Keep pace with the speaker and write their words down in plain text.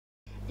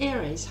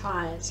Aries,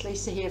 hi, it's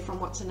Lisa here from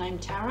What's a Name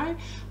Tarot.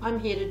 I'm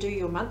here to do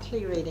your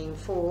monthly reading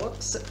for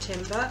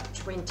September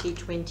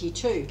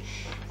 2022.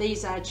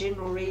 These are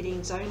general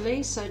readings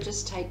only, so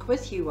just take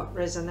with you what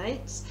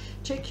resonates.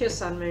 Check your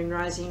Sun, Moon,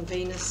 Rising,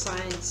 Venus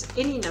signs,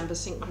 any number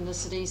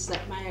synchronicities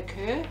that may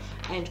occur,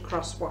 and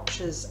cross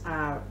watches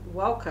are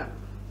welcome.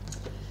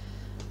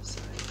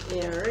 So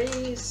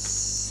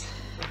Aries,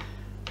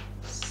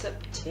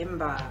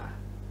 September.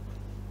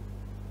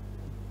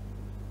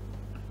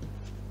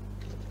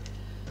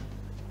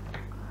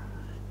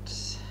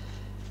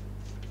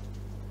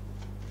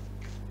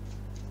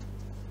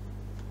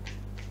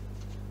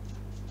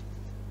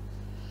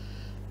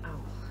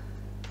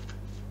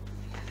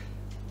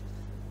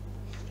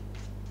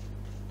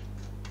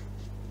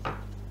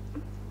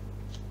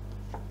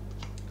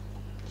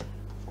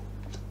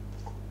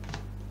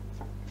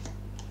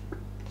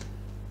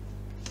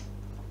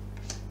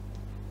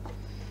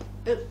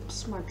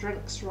 Oops, my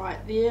drink's right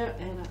there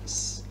and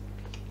it's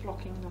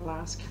blocking the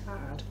last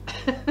card.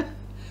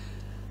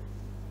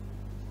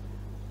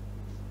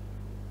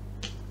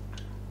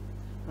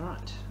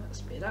 Right,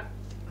 that's better.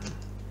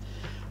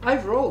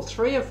 Overall,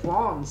 3 of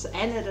Wands,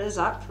 and it is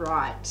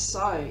upright,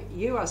 so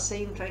you are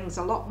seeing things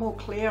a lot more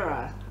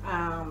clearer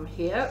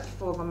here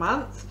for the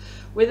month,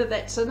 whether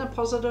that's in a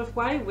positive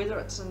way, whether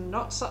it's in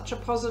not such a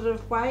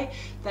positive way,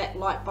 that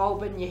light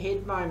bulb in your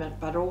head moment,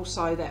 but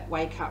also that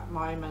wake up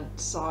moment.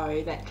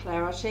 So that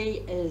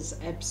clarity is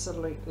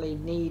absolutely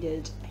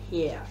needed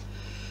here.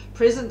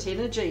 Present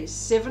energies,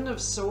 7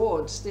 of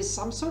Swords. There's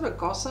some sort of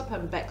gossip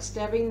and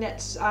backstabbing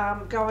that's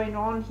going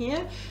on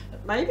here.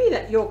 Maybe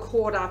that you're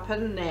caught up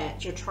in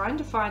that. You're trying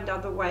to find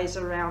other ways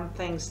around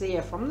things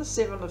there. From the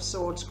 7 of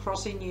Swords,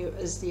 crossing you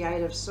is the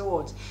 8 of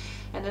Swords.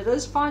 And it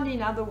is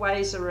finding other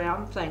ways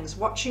around things.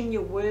 Watching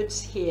your words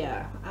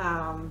here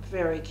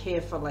very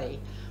carefully.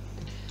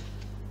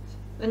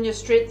 In your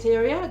strength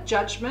area,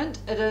 Judgment,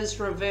 it is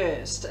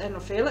reversed, and I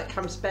feel it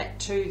comes back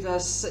to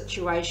this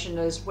situation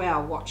as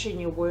well, watching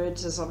your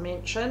words as I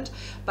mentioned,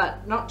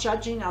 but not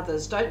judging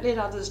others. Don't let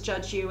others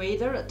judge you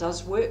either. It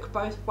does work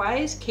both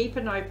ways. Keep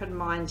an open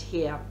mind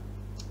here.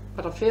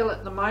 But I feel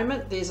at the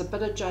moment there's a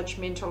bit of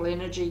judgmental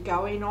energy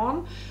going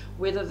on,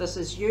 whether this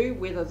is you,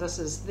 whether this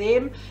is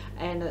them,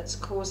 and it's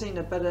causing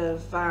a bit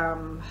of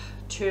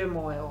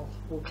turmoil.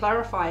 We'll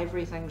clarify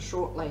everything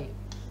shortly.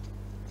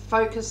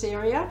 Focus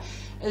area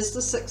is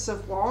the 6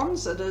 of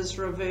Wands. It is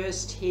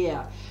reversed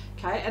here,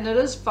 okay, and it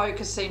is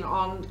focusing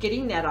on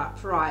getting that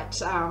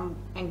upright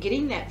and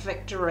getting that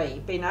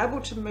victory, being able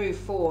to move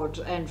forward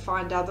and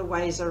find other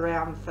ways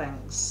around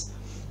things.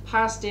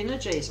 Past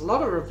energies, a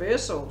lot of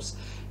reversals,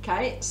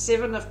 okay.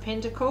 7 of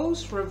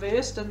Pentacles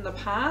reversed in the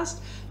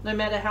past. No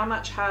matter how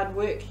much hard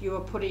work you were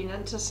putting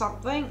into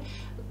something,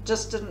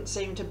 just didn't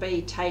seem to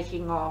be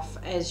taking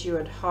off as you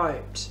had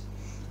hoped.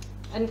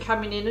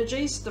 Incoming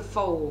energies, the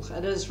Fool,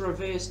 it is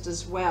reversed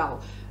as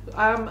well.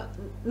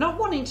 Not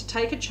wanting to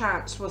take a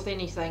chance with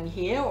anything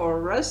here or a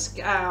risk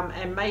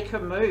and make a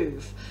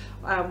move.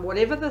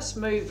 Whatever this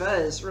move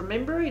is,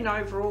 remembering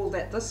overall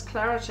that this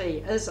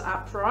clarity is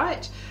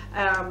upright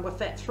with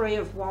that 3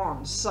 of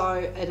Wands. So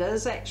it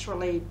is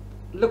actually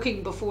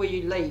looking before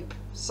you leap,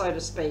 so to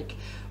speak,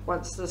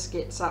 once this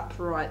gets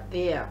upright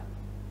there.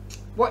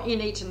 What you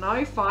need to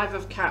know, 5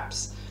 of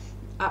Cups.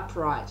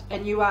 Upright,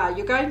 and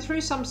you're going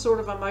through some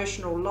sort of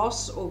emotional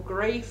loss or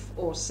grief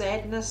or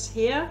sadness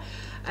here,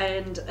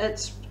 and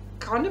it's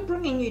kind of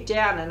bringing you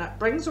down, and it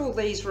brings all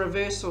these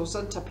reversals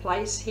into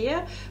place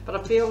here. But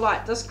I feel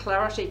like this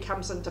clarity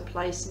comes into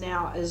place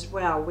now as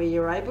well, where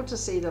you're able to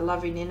see the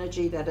loving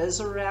energy that is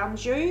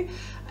around you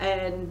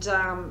and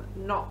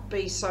not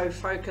be so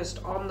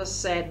focused on the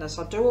sadness.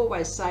 I do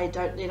always say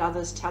don't let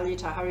others tell you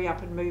to hurry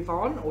up and move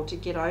on or to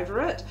get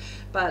over it,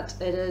 but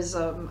it is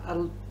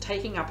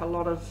taking up a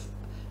lot of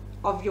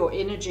your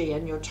energy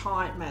and your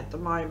time at the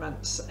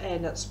moment,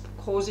 and it's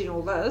causing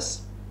all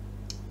this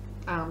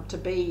to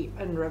be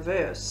in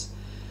reverse.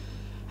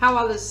 How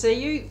others see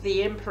you,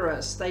 the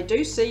Empress. They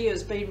do see you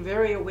as being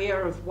very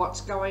aware of what's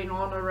going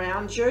on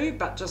around you,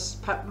 but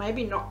just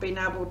maybe not being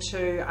able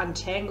to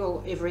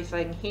untangle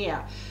everything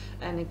here.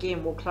 And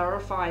again, we'll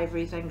clarify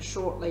everything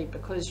shortly,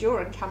 because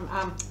your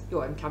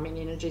incoming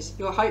energies,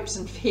 your hopes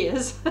and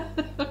fears,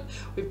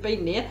 we've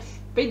been there,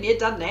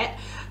 done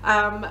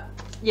that.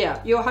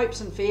 Yeah, your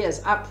hopes and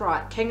fears,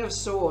 upright, King of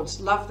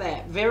Swords, love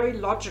that. Very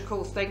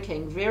logical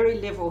thinking, very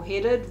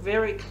level-headed,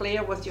 very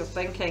clear with your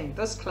thinking.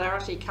 This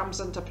clarity comes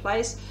into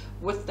place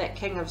with that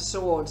King of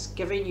Swords,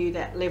 giving you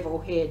that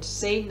level head,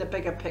 seeing the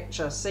bigger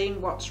picture,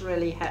 seeing what's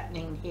really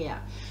happening here.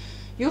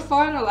 Your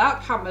final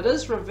outcome, it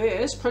is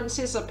reversed,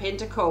 Princess of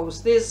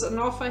Pentacles. There's an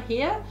offer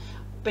here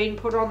being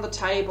put on the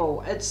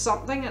table. It's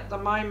something at the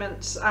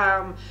moment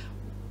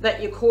that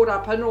you're caught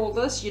up in all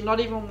this. You're not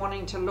even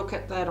wanting to look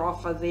at that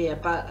offer there,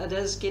 but it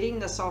is getting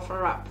this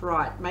offer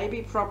upright.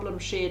 Maybe problem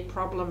shared,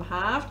 problem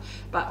halved,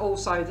 but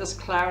also this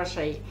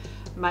clarity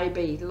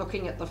maybe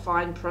looking at the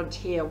fine print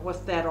here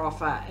with that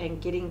offer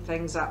and getting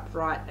things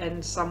upright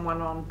and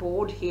someone on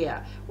board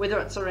here, whether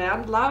it's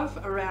around love,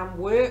 around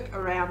work,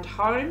 around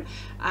home,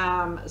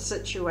 a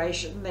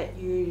situation that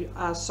you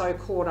are so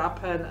caught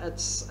up in,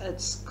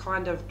 it's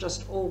kind of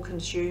just all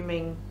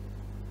consuming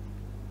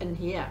in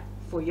here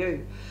for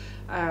you.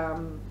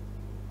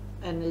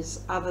 And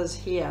there's others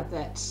here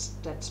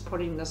that's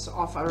putting this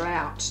offer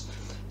out.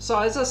 So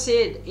as I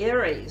said,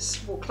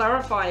 Aries, we'll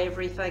clarify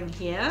everything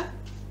here.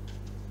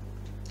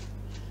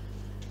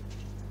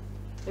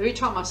 Every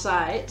time I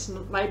say it's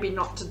maybe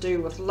not to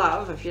do with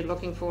love, if you're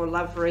looking for a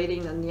love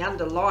reading and the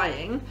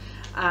underlying,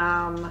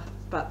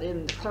 but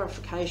then the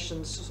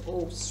clarifications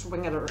all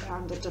swing it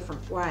around a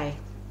different way.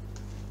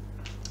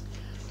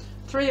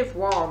 Three of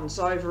Wands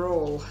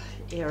overall,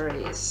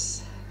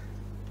 Aries.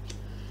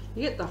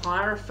 You get the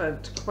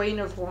Hierophant, Queen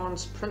of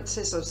Wands,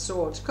 Princess of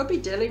Swords. Could be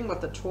dealing with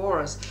the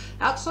Taurus.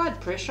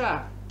 Outside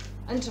pressure,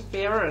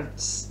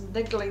 interference,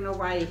 niggling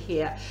away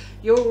here.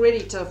 You're ready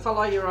to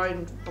follow your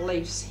own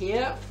beliefs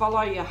here.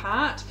 Follow your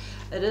heart.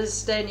 It is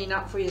standing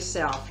up for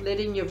yourself,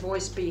 letting your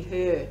voice be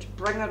heard.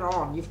 Bring it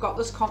on. You've got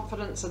this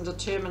confidence and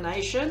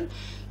determination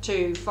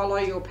to follow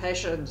your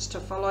passions, to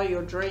follow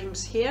your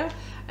dreams here.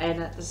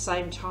 And at the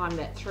same time,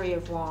 that Three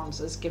of Wands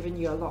is giving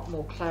you a lot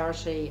more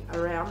clarity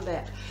around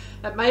that.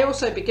 It may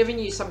also be giving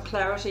you some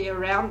clarity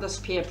around this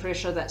peer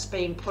pressure that's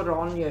being put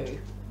on you,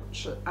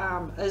 which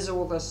is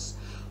all this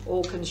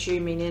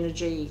all-consuming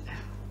energy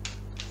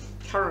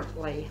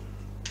currently.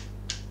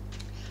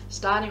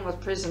 Starting with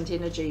present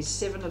energies,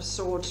 Seven of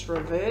Swords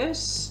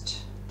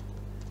reversed.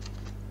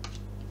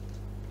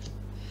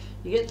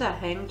 You get the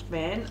Hanged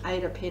Man,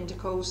 Eight of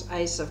Pentacles,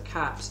 Ace of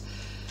Cups.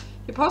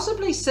 You're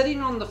possibly sitting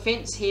on the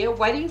fence here,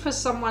 waiting for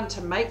someone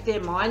to make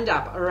their mind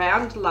up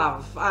around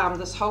love.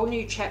 This whole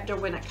new chapter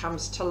when it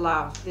comes to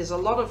love. There's a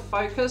lot of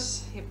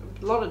focus,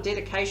 a lot of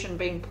dedication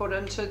being put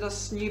into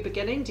this new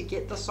beginning to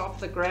get this off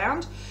the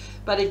ground.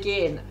 But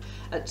again,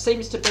 it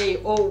seems to be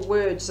all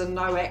words and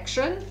no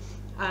action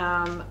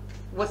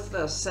with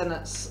this, and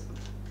it's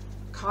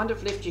kind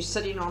of left you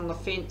sitting on the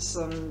fence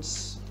and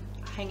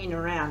hanging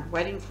around,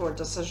 waiting for a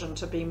decision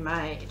to be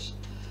made.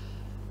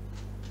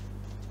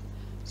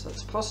 So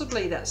it's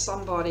possibly that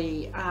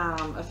somebody,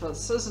 if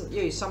this isn't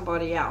you,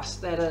 somebody else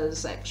that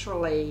is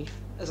actually,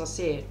 as I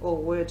said,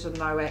 all words and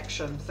no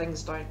action.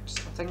 Things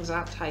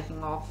aren't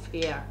taking off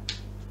here.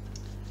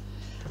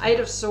 Eight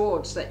of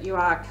Swords that you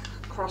are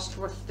crossed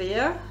with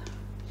there.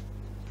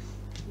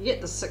 You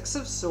get the Six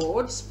of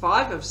Swords,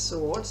 Five of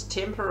Swords,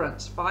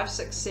 Temperance, 5,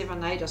 6,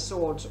 7, 8 of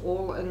Swords,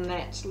 all in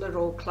that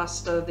little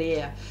cluster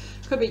there.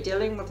 Could be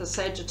dealing with a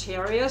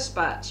Sagittarius,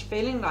 but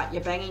feeling like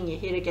you're banging your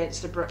head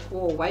against a brick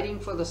wall, waiting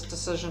for this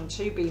decision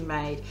to be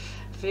made.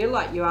 Feel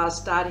like you are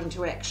starting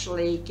to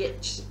actually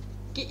get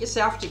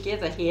yourself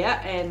together here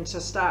and to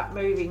start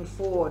moving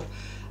forward,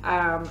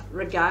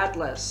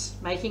 regardless,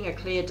 making a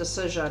clear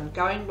decision,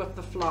 going with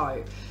the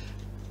flow.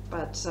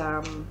 But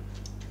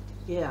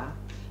yeah,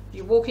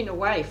 you're walking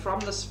away from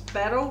this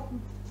battle,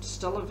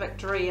 still a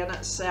victory in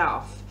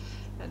itself,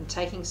 and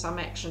taking some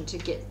action to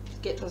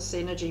get this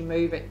energy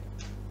moving.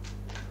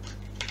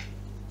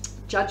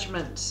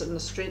 Judgment in the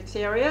Strength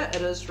area,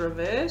 it is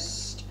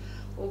reversed.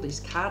 All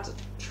these cards are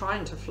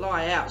trying to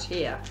fly out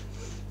here.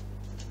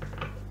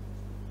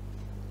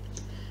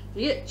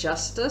 You get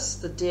Justice,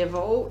 the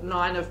Devil,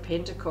 Nine of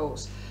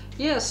Pentacles.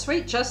 Yeah,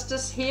 sweet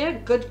justice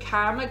here, good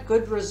karma,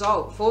 good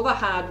result for the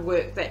hard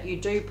work that you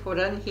do put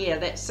in here.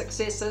 That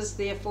success is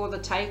there for the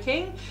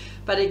taking.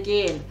 But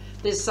again,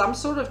 there's some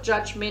sort of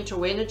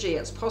judgmental energy.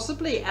 It's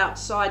possibly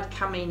outside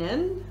coming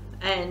in,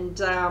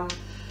 and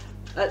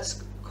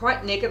it's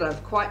quite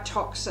negative, quite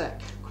toxic,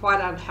 quite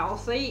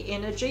unhealthy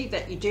energy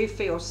that you do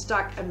feel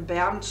stuck and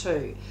bound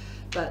to.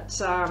 But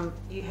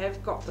you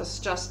have got this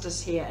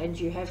justice here, and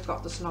you have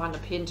got this Nine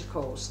of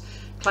Pentacles,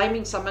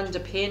 claiming some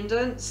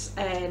independence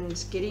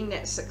and getting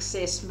that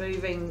success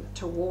moving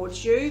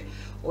towards you,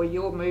 or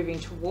you're moving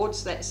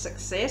towards that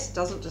success.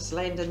 Doesn't just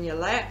land in your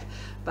lap,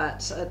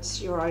 but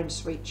it's your own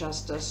sweet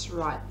justice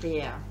right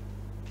there.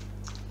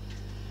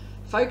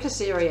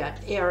 Focus area,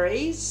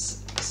 Aries,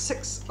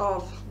 Six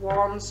of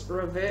Wands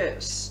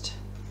reversed.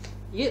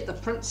 You get the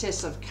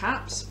Princess of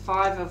Cups,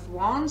 Five of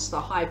Wands,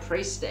 the High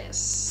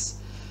Priestess.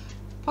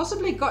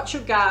 Possibly got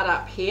your guard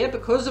up here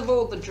because of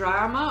all the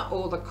drama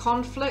or the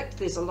conflict.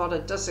 There's a lot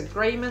of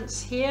disagreements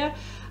here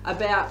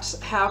about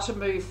how to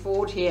move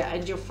forward here,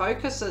 and your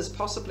focus is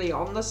possibly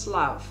on this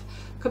love.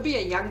 Could be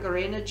a younger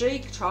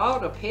energy,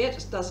 child or pet,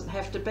 it doesn't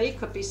have to be,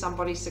 could be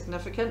somebody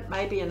significant,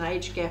 maybe an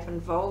age gap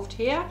involved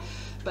here,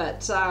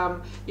 but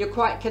you're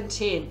quite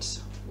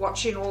content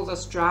watching all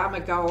this drama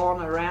go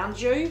on around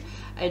you,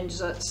 and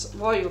it's,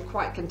 while you're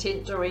quite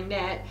content doing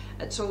that,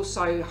 it's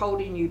also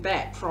holding you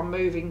back from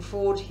moving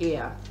forward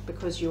here,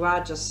 because you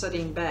are just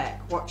sitting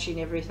back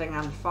watching everything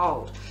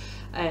unfold.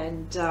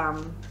 And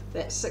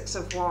that Six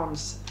of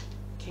Wands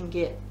can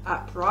get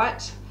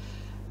upright,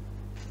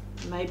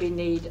 maybe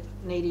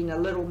needing a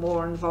little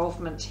more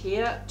involvement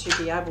here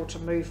to be able to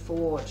move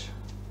forward.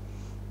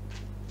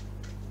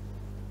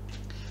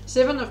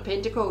 Seven of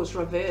Pentacles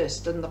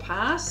reversed in the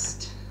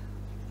past.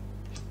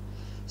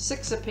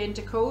 Six of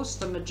Pentacles,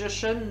 the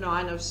Magician,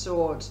 Nine of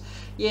Swords.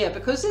 Yeah,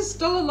 because there's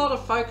still a lot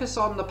of focus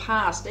on the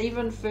past,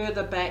 even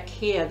further back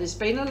here. There's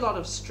been a lot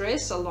of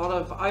stress, a lot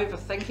of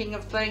overthinking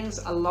of things,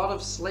 a lot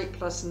of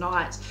sleepless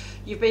nights.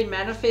 You've been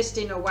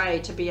manifesting a way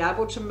to be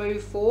able to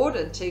move forward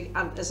and to,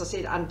 as I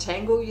said,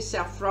 untangle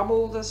yourself from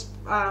all this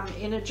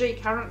energy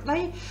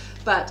currently.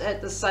 But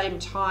at the same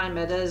time,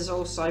 it is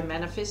also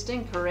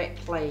manifesting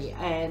correctly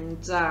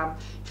and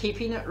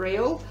keeping it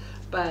real,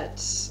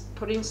 but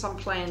putting some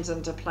plans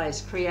into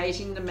place,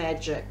 creating the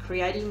magic,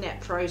 creating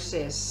that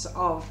process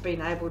of being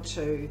able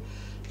to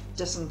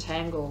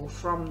disentangle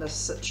from this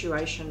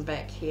situation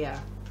back here.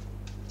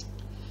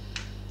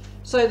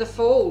 So the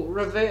Fool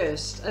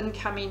reversed,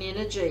 incoming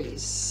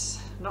energies,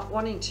 not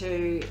wanting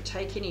to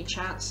take any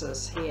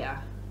chances here.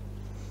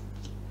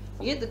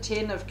 You get the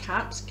Ten of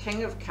Cups,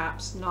 King of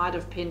Cups, Knight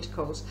of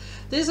Pentacles.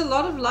 There's a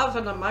lot of love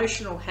and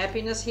emotional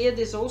happiness here.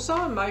 There's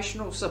also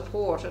emotional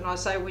support, and I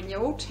say when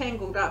you're all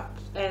tangled up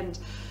and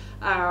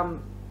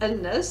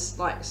in this,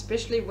 like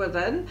especially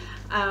within,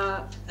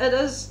 it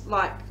is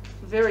like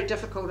very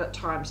difficult at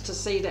times to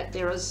see that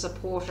there is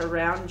support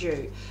around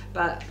you,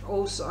 but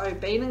also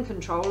being in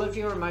control of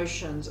your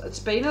emotions. It's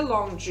been a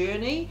long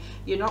journey.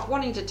 You're not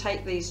wanting to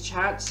take these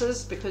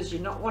chances because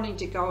you're not wanting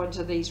to go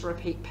into these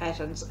repeat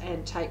patterns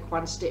and take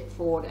one step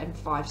forward and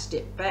 5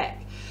 steps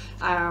back.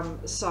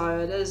 So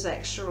it is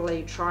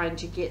actually trying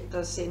to get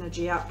this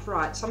energy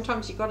upright.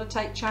 Sometimes you've got to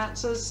take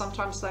chances,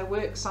 sometimes they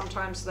work,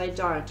 sometimes they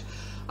don't.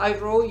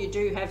 Overall, you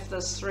do have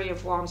this Three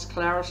of Wands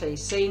clarity,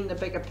 seeing the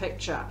bigger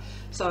picture.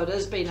 So it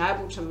is being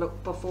able to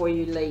look before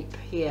you leap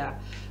here.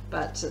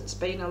 But it's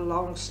been a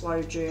long,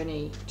 slow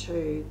journey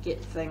to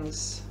get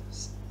things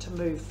to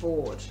move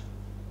forward.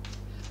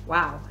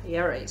 Wow,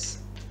 Aries.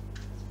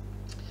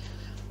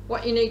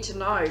 What you need to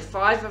know,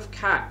 Five of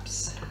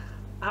Cups,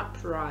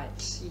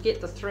 upright. You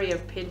get the Three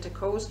of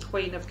Pentacles,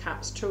 Queen of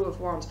Cups, Two of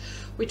Wands.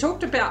 We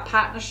talked about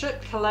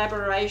partnership,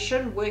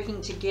 collaboration,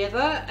 working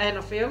together, and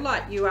I feel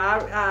like you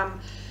are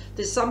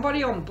there's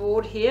somebody on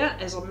board here,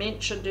 as I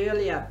mentioned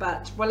earlier,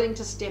 but willing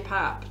to step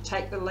up,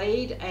 take the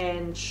lead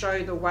and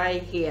show the way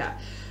here.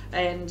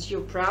 And you're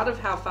proud of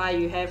how far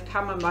you have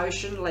come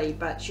emotionally,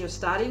 but you're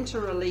starting to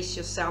release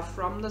yourself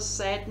from the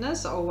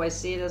sadness. I always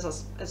said,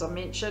 as I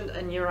mentioned,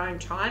 in your own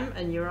time,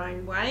 in your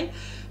own way,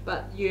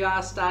 but you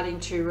are starting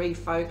to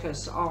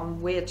refocus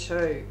on where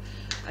to.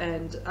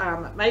 And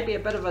maybe a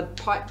bit of a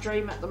pipe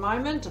dream at the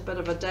moment, a bit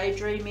of a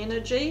daydream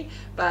energy,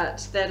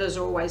 but that is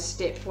always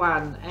step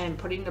one, and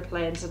putting the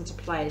plans into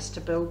place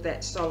to build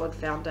that solid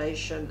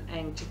foundation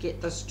and to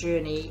get this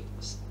journey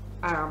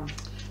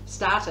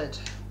started.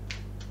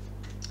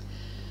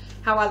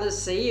 How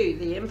others see you,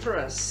 the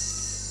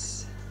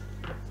Empress.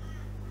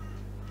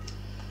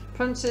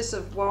 Princess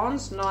of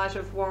Wands, Knight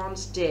of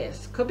Wands,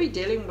 Death. Could be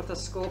dealing with a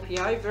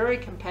Scorpio. Very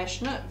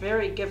compassionate,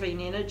 very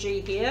giving energy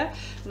here.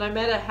 No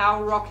matter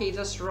how rocky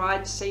this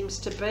ride seems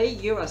to be,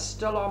 you are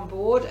still on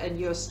board and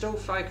you're still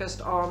focused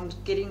on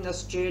getting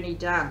this journey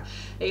done.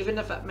 Even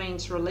if it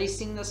means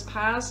releasing this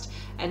past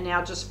and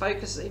now just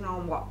focusing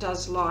on what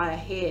does lie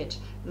ahead.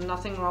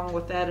 Nothing wrong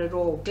with that at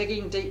all.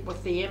 Digging deep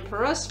with the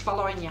Empress,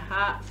 following your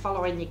heart,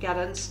 following your gut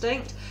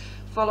instinct,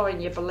 following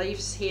your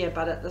beliefs here,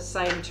 but at the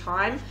same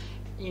time,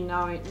 you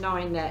know,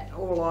 knowing that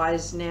all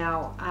eyes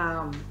now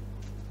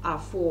are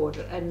forward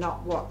and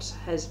not what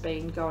has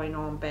been going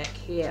on back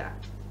here.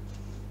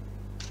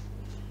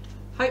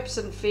 Hopes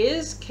and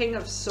fears, King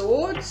of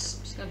Swords.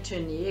 I'm just going to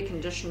turn the air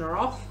conditioner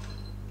off.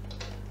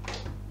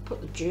 Put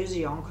the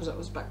jersey on because it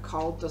was a bit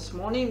cold this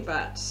morning,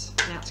 but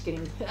now it's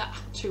getting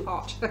too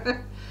hot.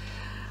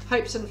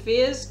 Hopes and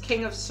fears,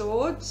 King of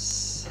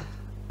Swords,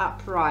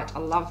 upright. I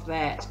love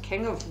that.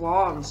 King of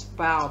Wands,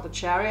 wow, the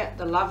Chariot,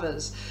 the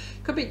Lovers.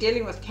 Could be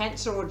dealing with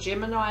Cancer or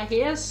Gemini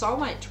here.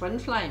 Soulmate, twin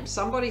flame,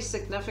 somebody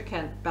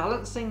significant,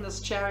 balancing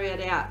this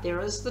Chariot out. There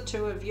is the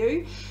two of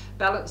you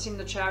balancing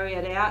the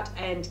Chariot out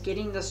and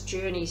getting this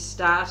journey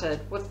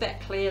started with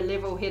that clear,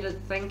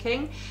 level-headed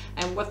thinking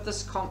and with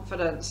this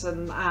confidence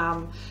and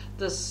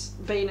this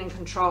being in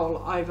control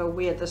over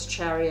where this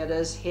Chariot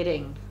is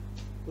heading.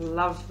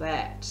 Love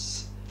that.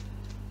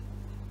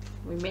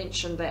 We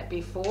mentioned that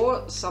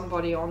before,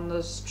 somebody on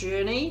this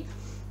journey.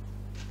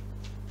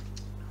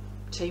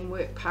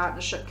 Teamwork,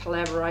 partnership,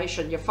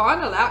 collaboration. Your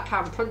final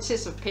outcome,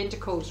 Princess of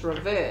Pentacles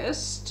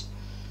reversed.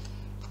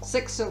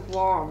 Six of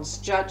Wands,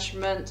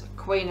 Judgment,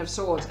 Queen of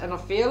Swords. And I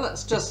feel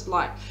it's just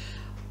like,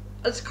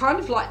 it's kind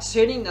of like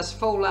turning this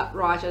Fool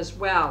upright as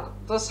well.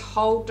 This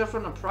whole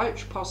different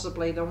approach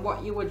possibly than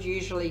what you would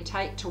usually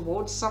take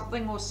towards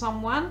something or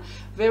someone.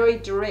 Very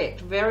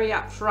direct, very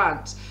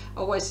upfront. I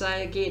always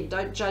say again,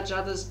 don't judge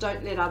others,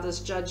 don't let others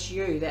judge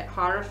you. That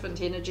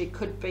Hierophant energy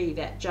could be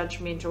that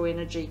judgmental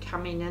energy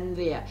coming in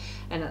there,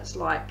 and it's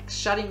like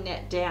shutting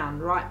that down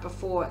right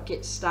before it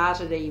gets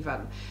started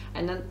even.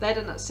 And then that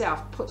in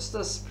itself puts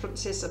this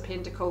Princess of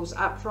Pentacles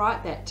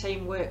upright, that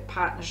teamwork,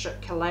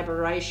 partnership,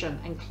 collaboration,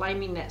 and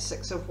claiming that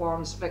Six of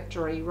Wands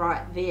victory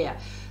right there.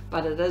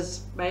 but it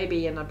is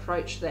maybe an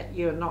approach that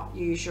you're not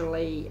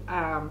usually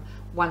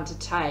one to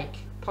take.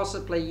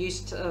 Possibly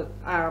used to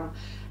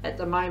at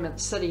the moment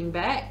sitting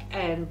back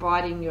and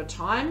biding your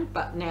time,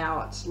 but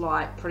now it's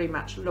like pretty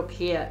much, look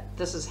here,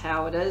 this is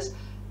how it is,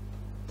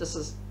 this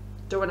is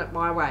doing it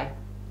my way.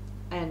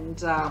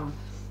 And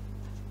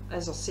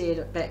as I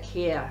said back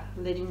here,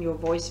 letting your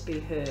voice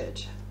be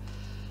heard.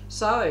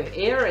 So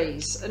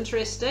Aries,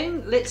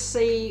 interesting. Let's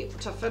see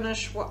to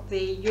finish what the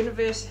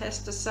universe has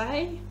to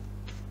say.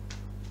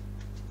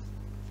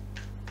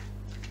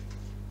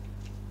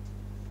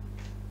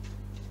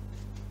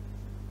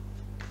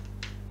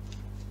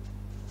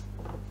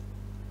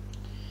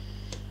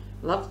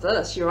 Love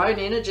this, your own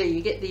energy.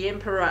 You get the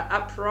Emperor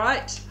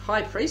upright,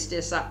 High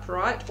Priestess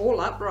upright, all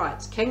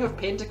uprights, King of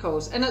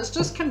Pentacles. And it's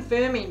just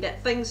confirming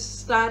that things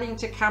starting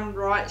to come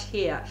right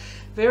here.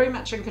 Very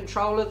much in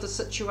control of the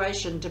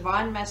situation.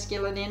 Divine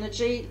masculine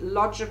energy,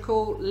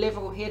 logical,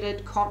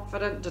 level-headed,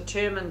 confident,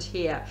 determined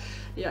here.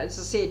 You know, as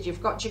I said,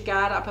 you've got your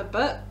guard up a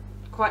bit.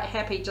 Quite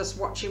happy just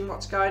watching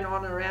what's going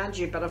on around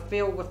you, but I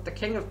feel with the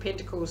King of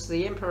Pentacles,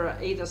 the Emperor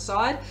either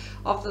side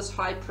of this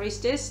High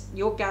Priestess,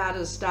 your guard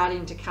is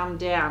starting to come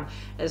down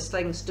as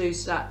things do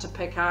start to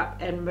pick up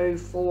and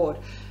move forward.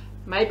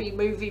 Maybe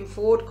moving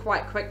forward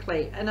quite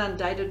quickly,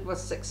 inundated with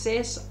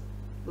success.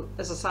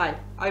 As I say,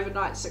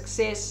 overnight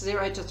success,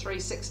 0 to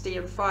 360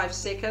 in 5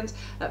 seconds.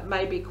 It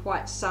may be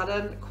quite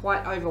sudden,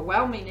 quite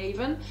overwhelming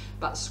even,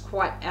 but it's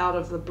quite out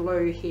of the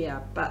blue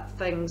here. But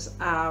things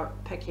are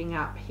picking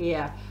up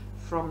here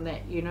from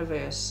that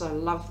universe. So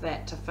love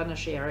that to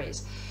finish,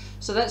 Aries.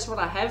 So that's what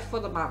I have for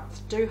the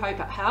month. Do hope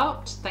it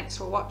helped. Thanks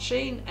for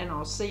watching, and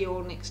I'll see you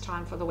all next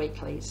time for the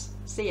weeklies.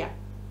 See ya.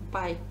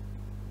 Bye.